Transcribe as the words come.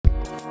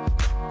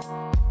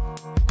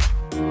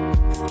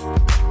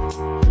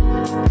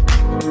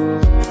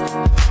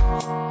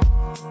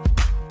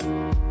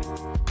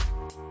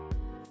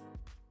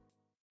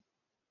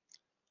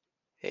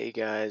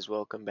guys,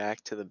 welcome back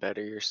to the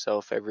Better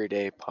Yourself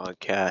Everyday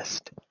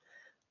podcast.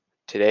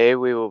 Today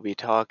we will be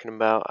talking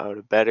about how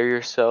to better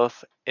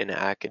yourself in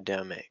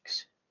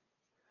academics.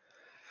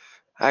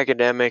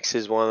 Academics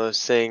is one of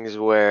those things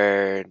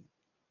where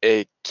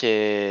it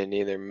can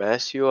either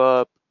mess you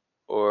up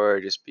or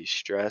just be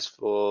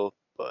stressful,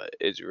 but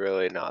it's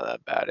really not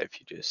that bad if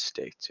you just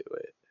stick to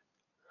it.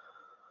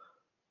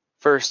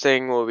 First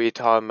thing we'll be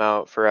talking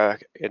about for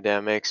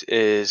academics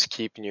is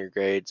keeping your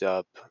grades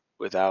up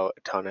without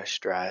a ton of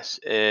stress.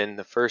 And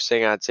the first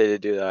thing I'd say to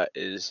do that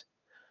is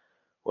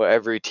what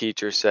every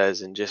teacher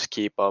says and just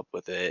keep up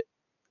with it.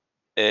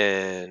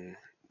 And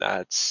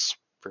that's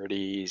pretty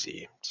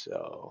easy.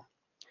 So,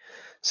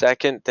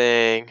 second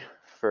thing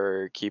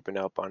for keeping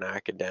up on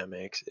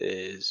academics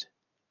is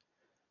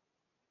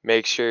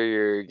make sure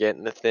you're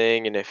getting the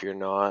thing, and if you're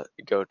not,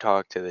 go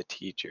talk to the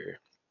teacher.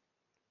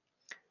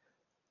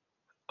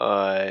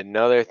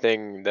 Another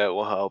thing that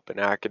will help in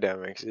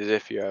academics is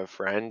if you have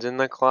friends in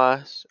the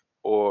class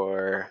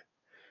or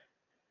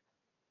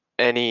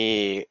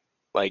any,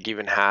 like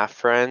even half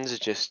friends,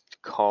 just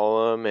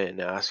call them and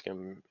ask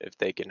them if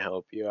they can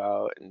help you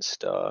out and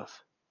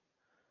stuff.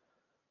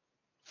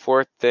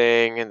 Fourth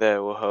thing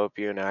that will help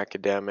you in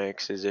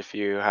academics is if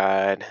you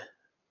had an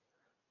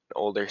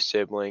older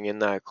sibling in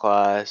that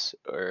class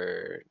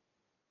or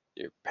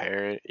your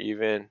parent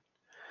even,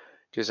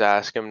 just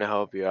ask them to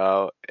help you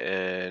out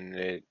and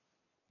it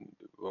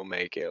will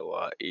make it a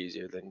lot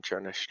easier than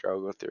trying to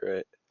struggle through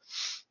it.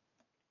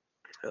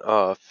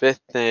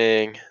 Fifth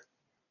thing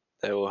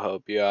that will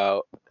help you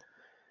out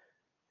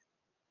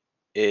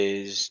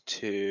is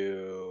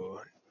to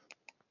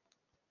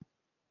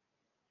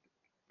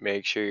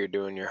make sure you're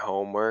doing your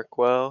homework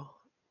well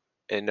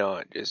and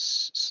not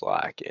just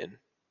slacking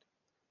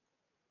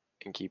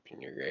and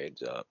keeping your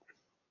grades up.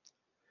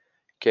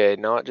 Okay,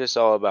 not just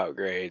all about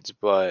grades,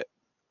 but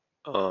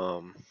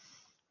um,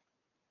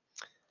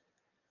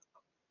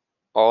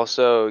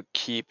 also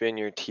keeping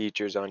your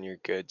teachers on your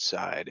good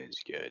side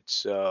is good.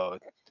 So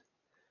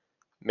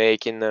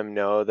making them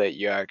know that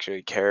you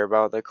actually care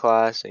about the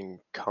class and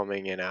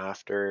coming in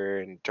after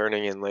and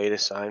turning in late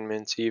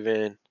assignments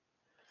even,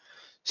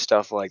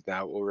 stuff like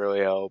that will really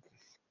help.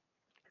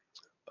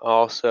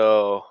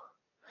 Also,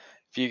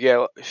 if you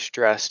get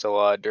stressed a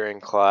lot during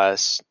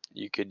class,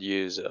 you could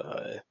use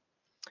a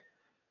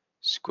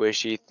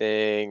squishy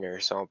thing or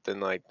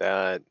something like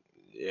that.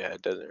 Yeah,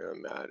 it doesn't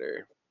really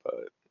matter,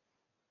 but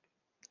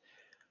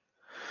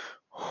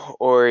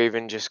or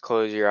even just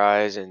close your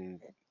eyes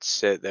and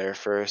sit there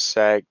for a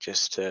sec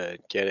just to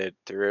get it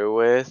through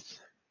with.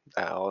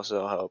 That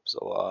also helps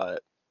a lot.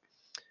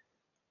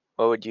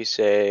 What would you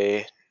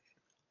say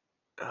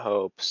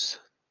helps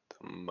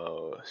the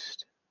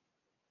most?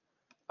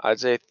 I'd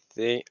say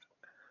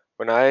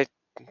when I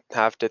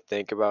have to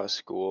think about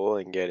school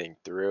and getting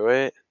through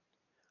it,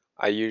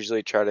 I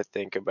usually try to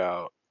think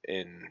about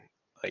in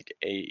like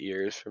 8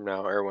 years from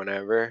now or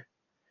whenever,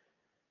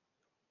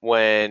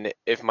 when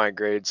if my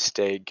grades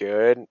stay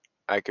good,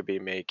 I could be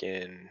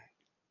making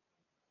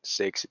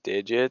 6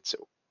 digits,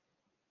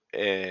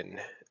 and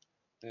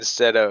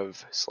instead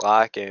of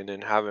slacking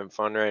and having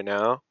fun right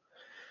now,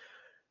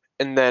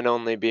 and then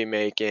only be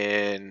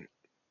making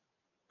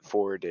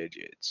 4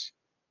 digits.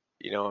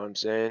 You know what I'm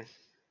saying?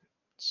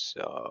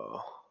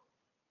 So,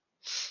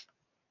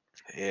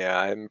 yeah,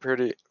 I'm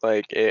pretty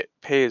like it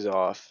pays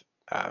off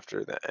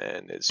after the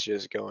end. It's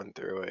just going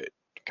through it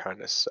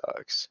kind of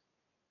sucks.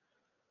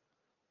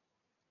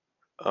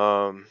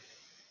 Um,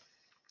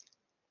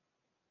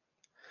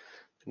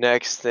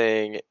 Next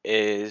thing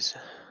is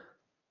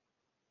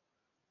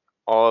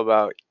all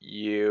about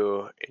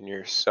you and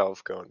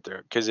yourself going through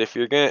it. Because if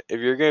you're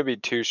gonna be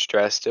too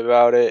stressed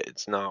about it,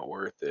 it's not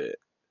worth it.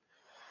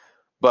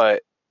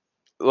 But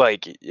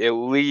like at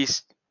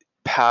least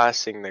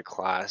passing the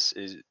class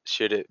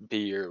should it be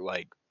your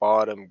like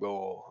bottom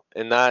goal,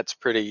 and that's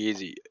pretty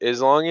easy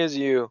as long as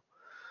you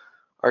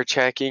are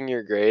checking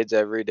your grades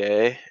every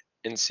day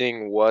and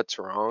seeing what's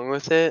wrong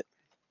with it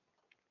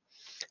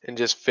and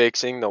just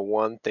fixing the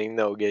one thing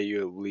that'll get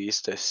you at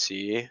least a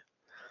C.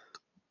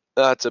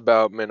 That's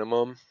about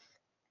minimum,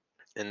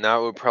 and that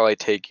would probably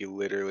take you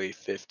literally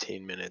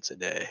 15 minutes a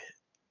day.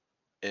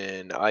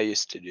 And I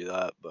used to do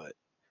that, but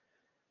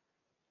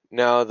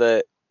now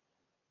that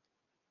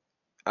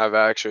I've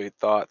actually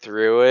thought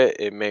through it,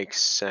 it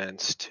makes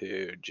sense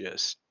to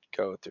just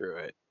go through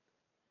it.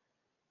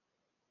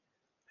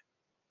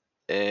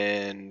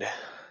 And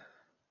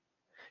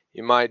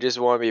you might just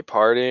want to be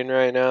partying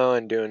right now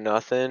and doing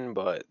nothing,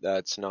 but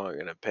that's not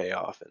going to pay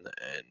off in the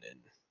end. And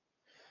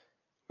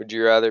would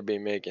you rather be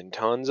making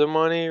tons of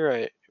money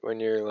right when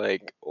you're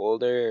like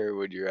older, or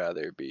would you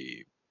rather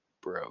be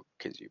broke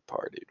because you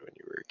partied when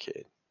you were a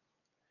kid?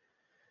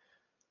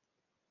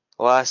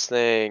 Last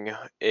thing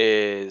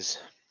is,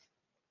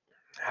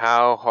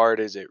 how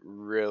hard is it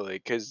really?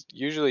 Because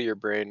usually your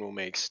brain will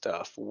make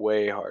stuff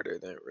way harder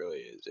than it really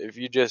is. If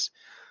you just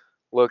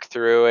look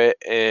through it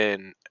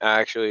and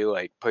actually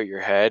like put your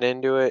head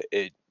into it,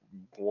 it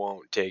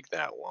won't take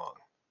that long.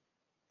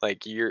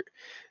 Like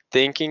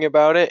thinking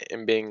about it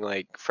and being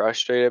like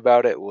frustrated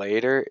about it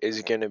later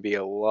is going to be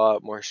a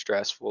lot more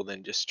stressful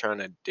than just trying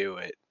to do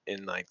it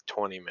in like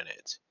 20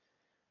 minutes.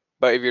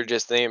 But if you're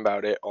just thinking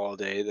about it all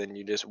day, then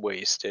you just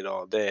waste it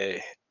all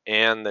day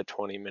and the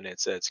 20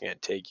 minutes that it's going to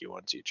take you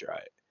once you try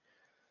it.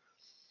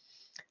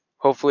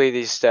 Hopefully,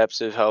 these steps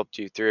have helped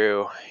you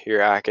through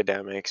your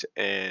academics,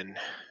 and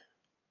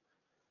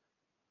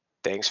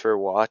thanks for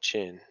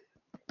watching.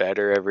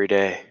 Better every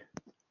day.